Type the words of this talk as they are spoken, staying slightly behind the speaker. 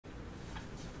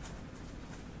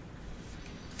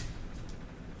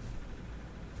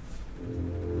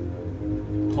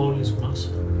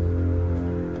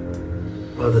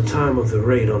By the time of the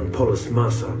raid on Polis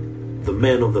Massa, the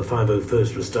men of the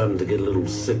 501st were starting to get a little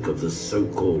sick of this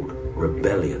so-called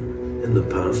rebellion. In the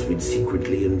past, we'd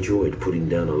secretly enjoyed putting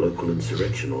down a local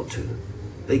insurrection or two.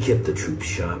 They kept the troops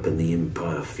sharp and the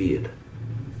Empire feared.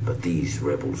 But these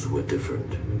rebels were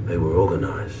different. They were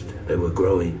organized, they were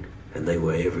growing, and they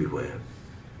were everywhere.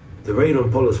 The raid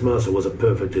on Polis Massa was a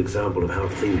perfect example of how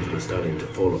things were starting to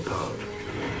fall apart.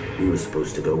 We were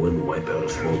supposed to go in, wipe out a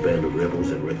small band of rebels,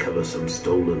 and recover some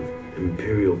stolen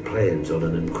Imperial plans on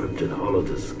an encrypted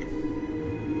holodisk.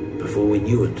 Before we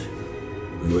knew it,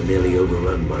 we were nearly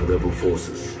overrun by rebel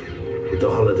forces, with the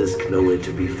holodisk nowhere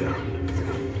to be found.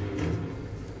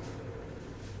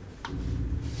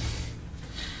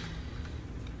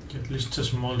 At least a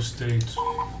small stage.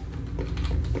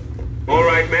 All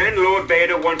right, men. Lord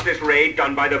Vader wants this raid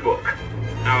done by the book.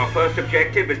 Our first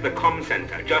objective is the comm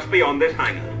center, just beyond this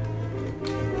hangar.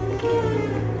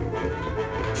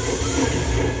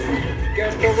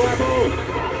 Get the rebel!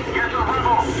 Get the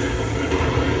rebel!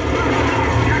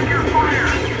 Check your fire!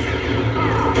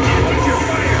 Watch your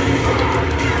fire!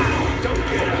 Don't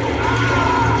get out!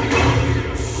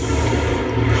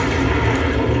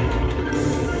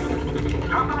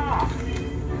 Cut them off!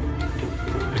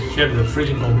 I hear the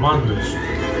freaking commandos.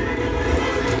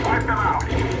 Wipe them out!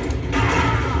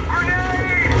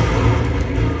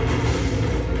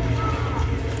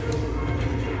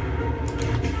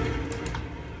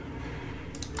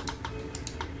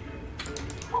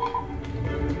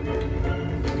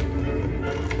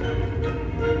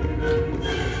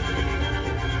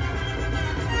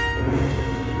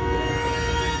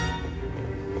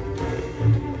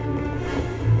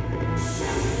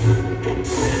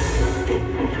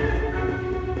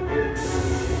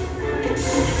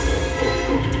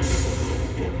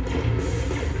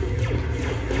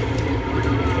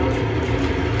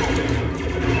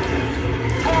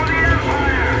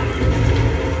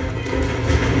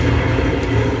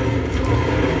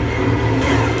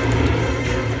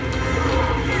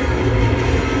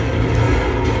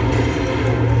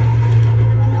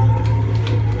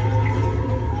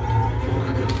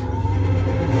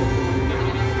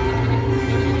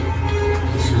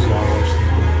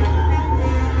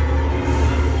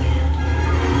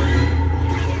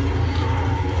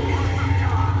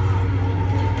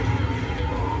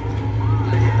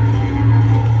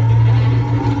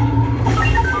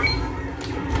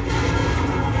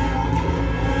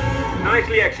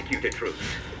 Nicely executed, troops.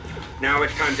 Now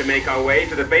it's time to make our way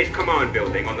to the base command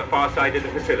building on the far side of the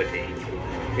facility.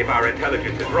 If our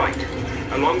intelligence is right,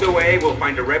 along the way we'll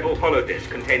find a rebel holodisk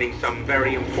containing some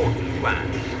very important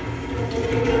plans.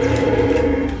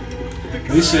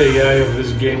 This AI of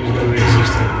this game is never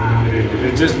existing.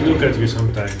 They just look at you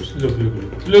sometimes. Look at me.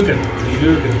 Look at me.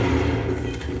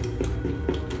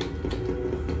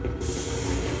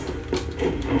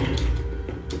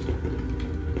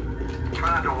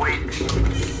 Trying to wait.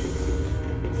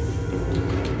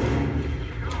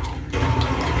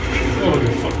 Oh,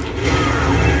 the fuck.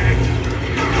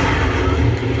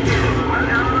 Well,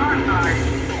 down on our side.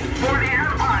 For the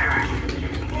Empire.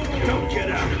 Don't get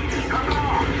out! Cut them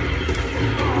off.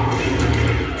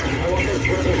 I want those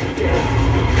rebels dead.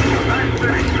 Nice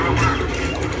finish, trooper.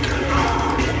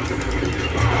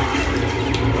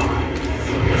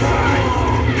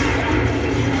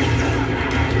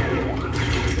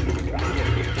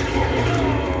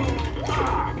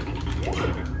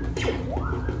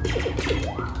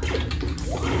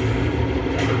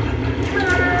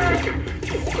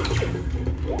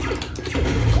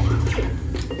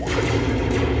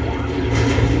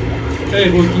 Hey,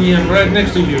 Wookiee, I'm right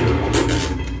next to you.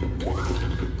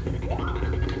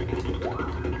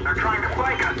 They're trying to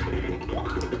flank us.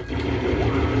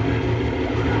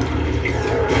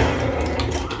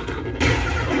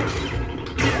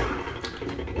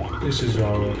 This is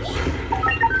ours.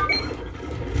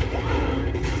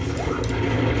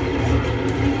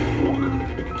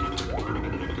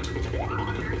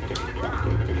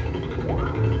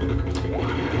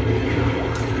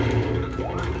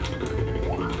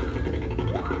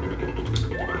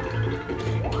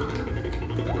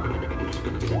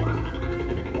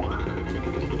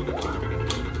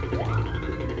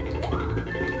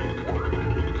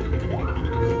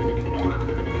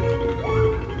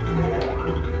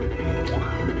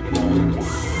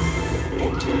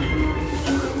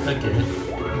 Okay,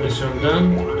 mission done.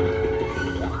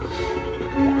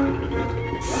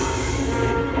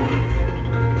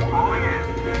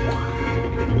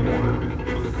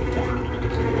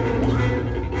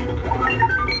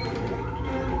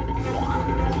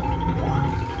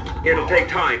 It'll take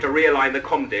time to realign the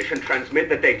comm dish and transmit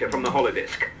the data from the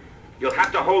holodisk. You'll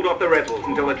have to hold off the rebels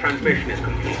until the transmission is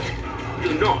complete.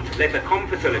 Do not let the comm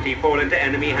facility fall into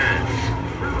enemy hands.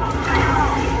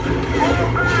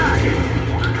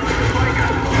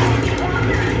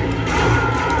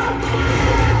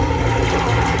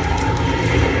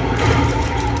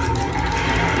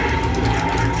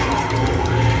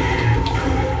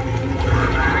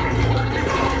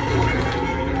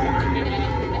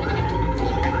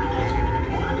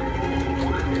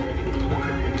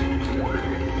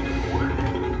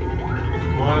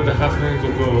 Half minute to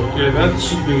go. Okay, that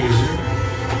should be easy.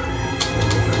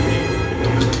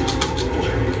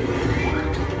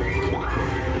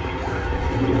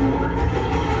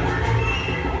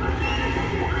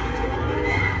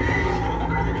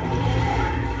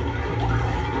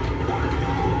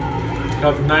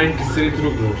 Have 93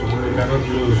 troopers, so we cannot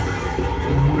lose.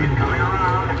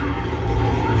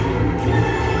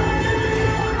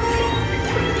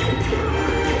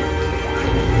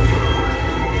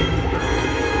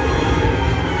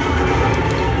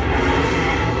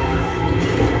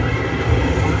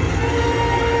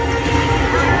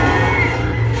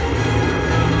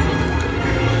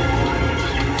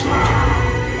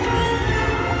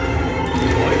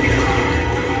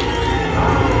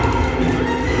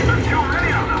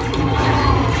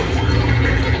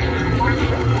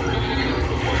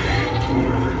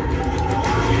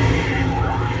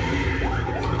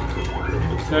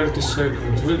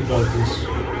 Seconds, read about this.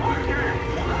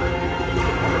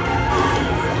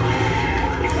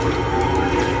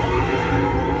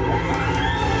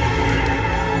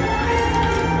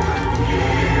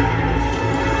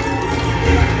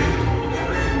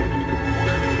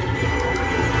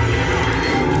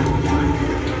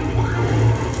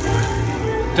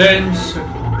 Ten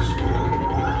seconds.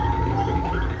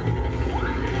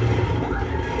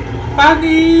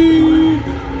 Panic!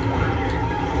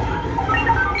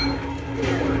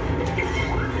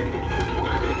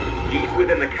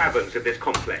 Within the caverns of this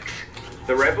complex,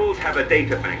 the rebels have a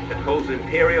data bank that holds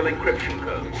Imperial encryption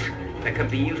codes that can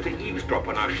be used to eavesdrop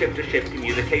on our ship-to-ship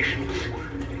communications.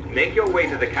 Make your way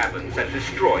to the caverns and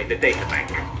destroy the data bank.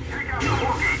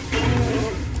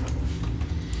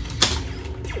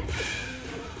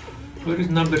 Where is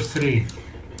number 3?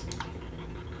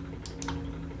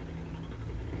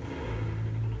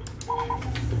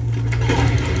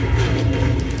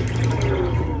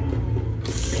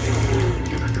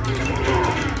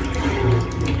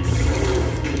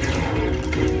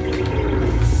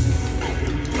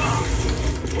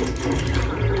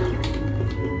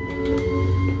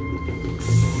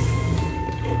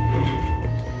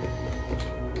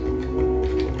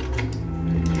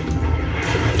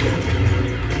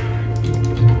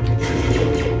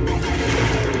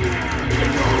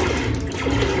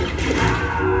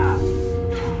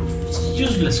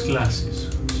 Classes.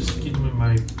 Just give me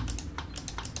my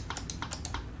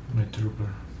trooper.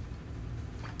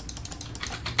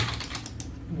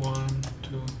 1,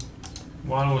 2.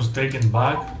 One was taken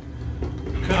back.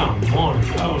 Come on,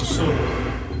 how so?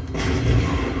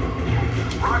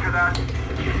 Roger that.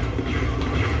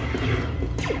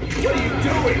 What are you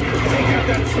doing? Take out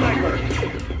that sniper.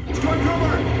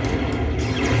 Stormtrooper!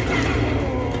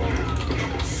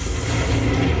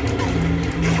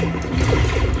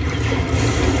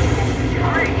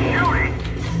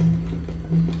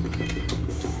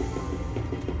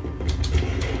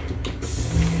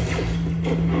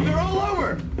 They're all over!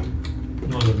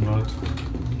 No, they're not.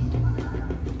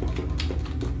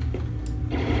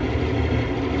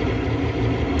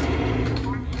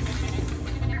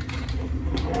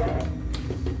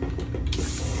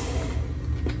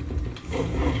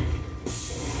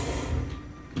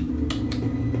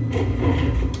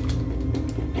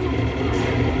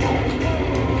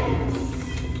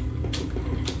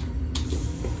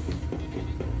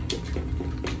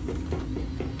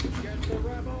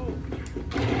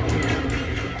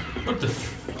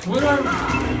 Where are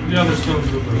the other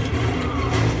stormtroopers?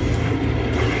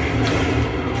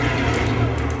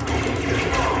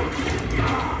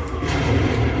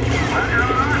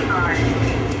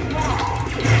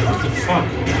 What the fuck?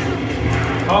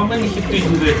 How many hit points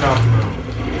do they have now?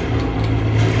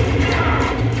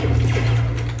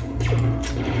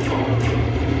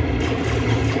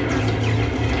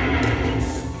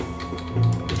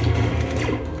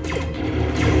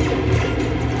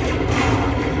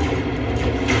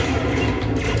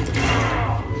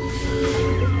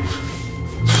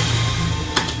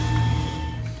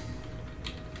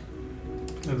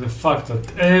 The fact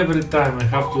that every time I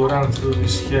have to run through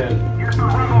this hell,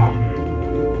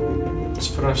 it's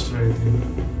frustrating.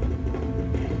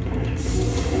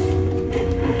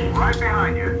 Right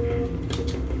behind you.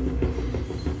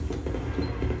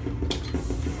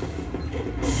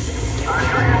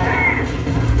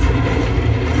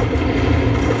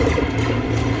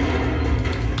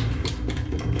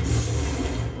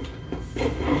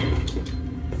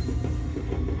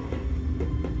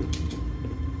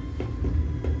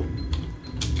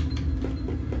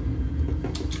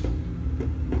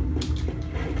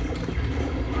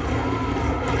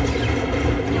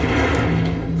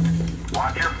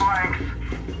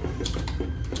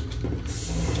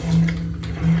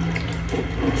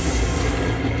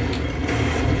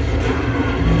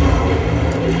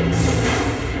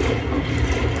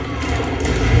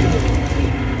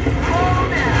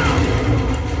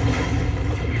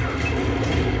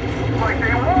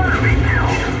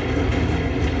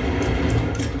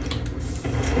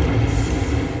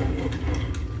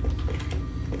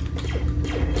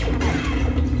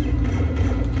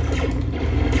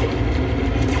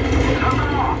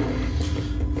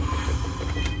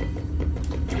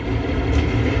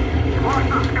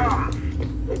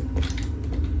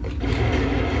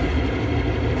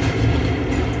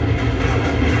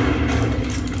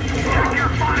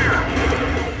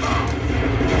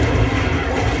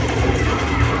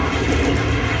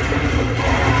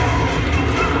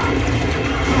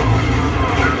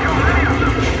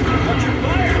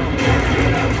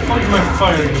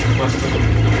 firing this bastard.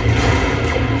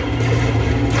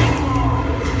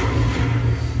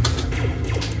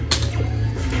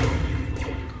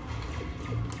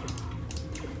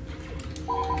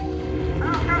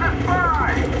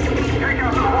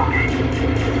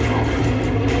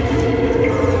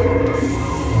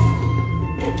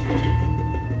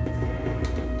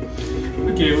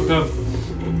 Okay, we have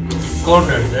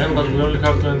cornered them, but we only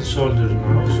have 20 soldiers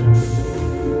now, so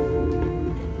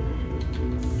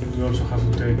we also have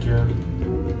to take care.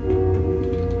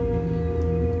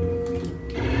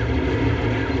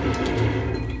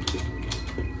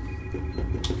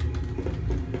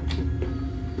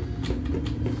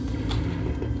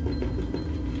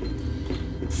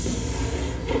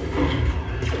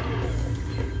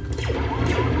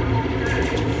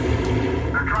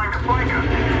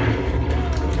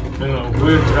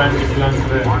 We're trying to flank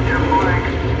them. Watch your flank.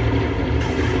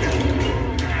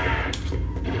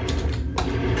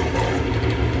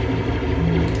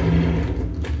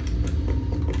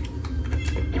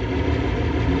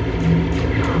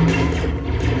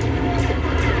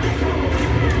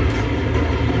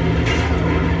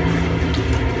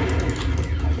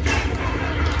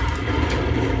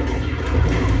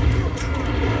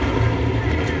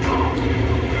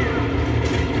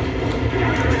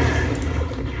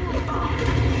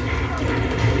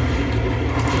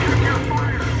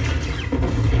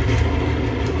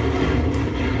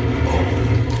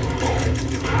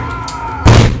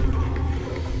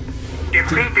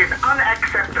 Defeat is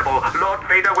unacceptable. Lord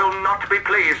Vader will not be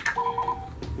pleased.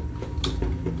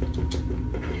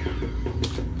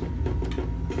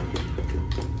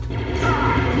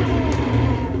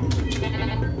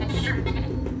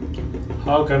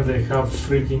 How can they have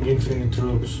freaking infinite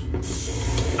troops?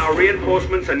 Our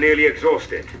reinforcements are nearly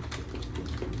exhausted.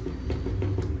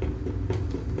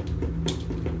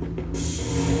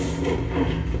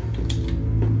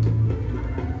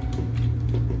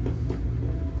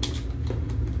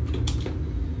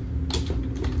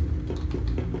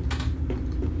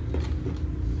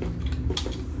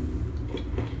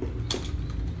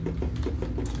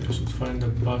 I should find the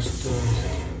bastard.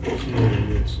 Here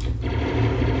he is.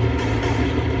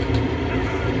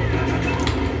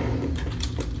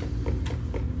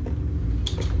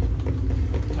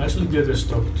 I should get a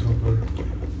stock trooper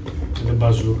with a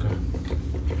bazooka.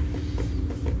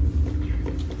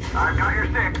 I've got your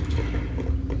stick.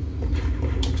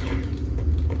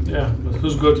 Yeah, but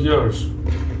who's got yours?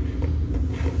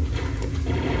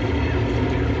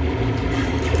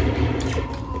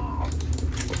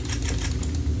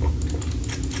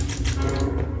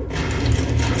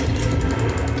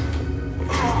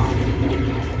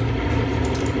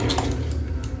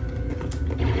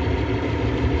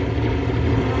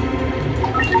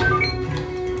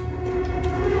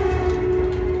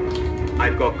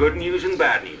 I've got good news and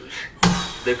bad news.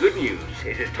 The good news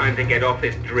is it's time to get off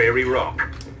this dreary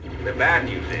rock. The bad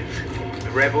news is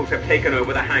the rebels have taken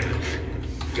over the hangars.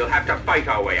 You'll have to fight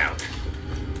our way out.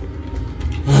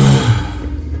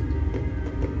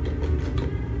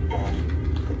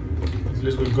 At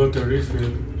least we've got a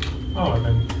refill. Oh, I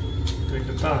can take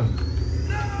a tank.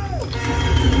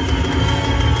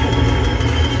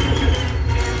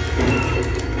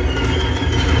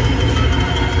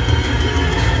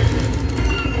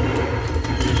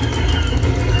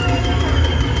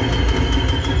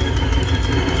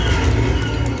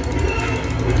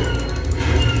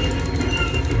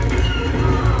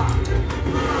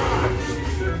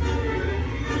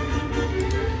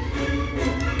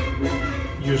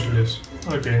 Useless.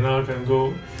 Okay, now I can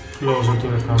go closer to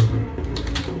the hunter.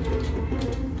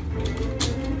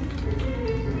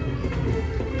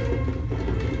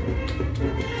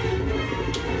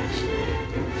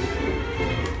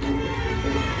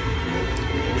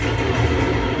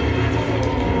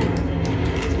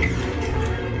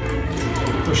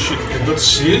 Oh shit, I got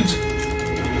shield?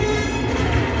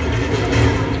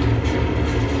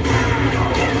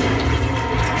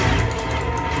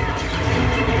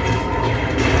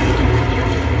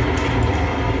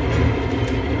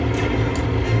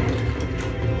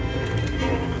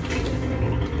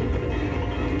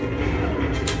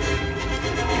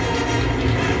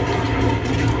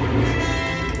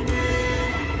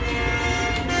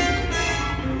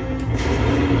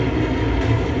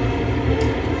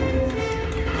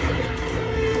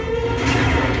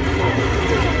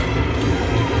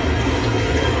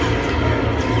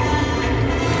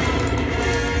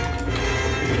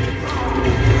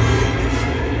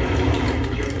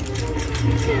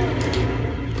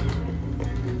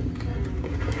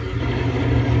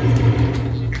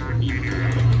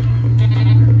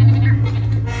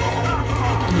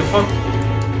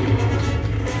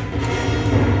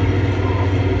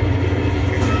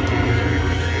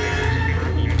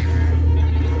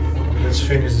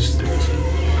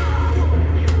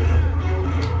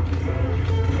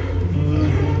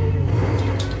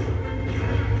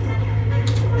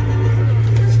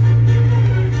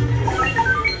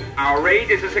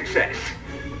 raid is a success.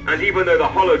 And even though the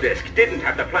holodisk didn't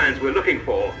have the plans we're looking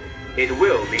for, it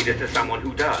will lead us to someone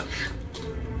who does.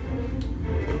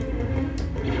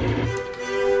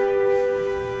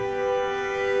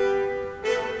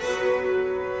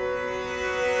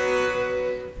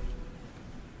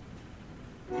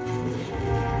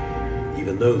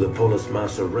 Even though the Polis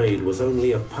Massa raid was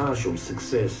only a partial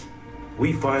success,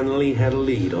 we finally had a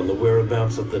lead on the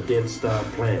whereabouts of the Death Star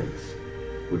plans,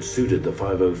 which suited the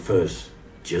 501st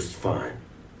just fine.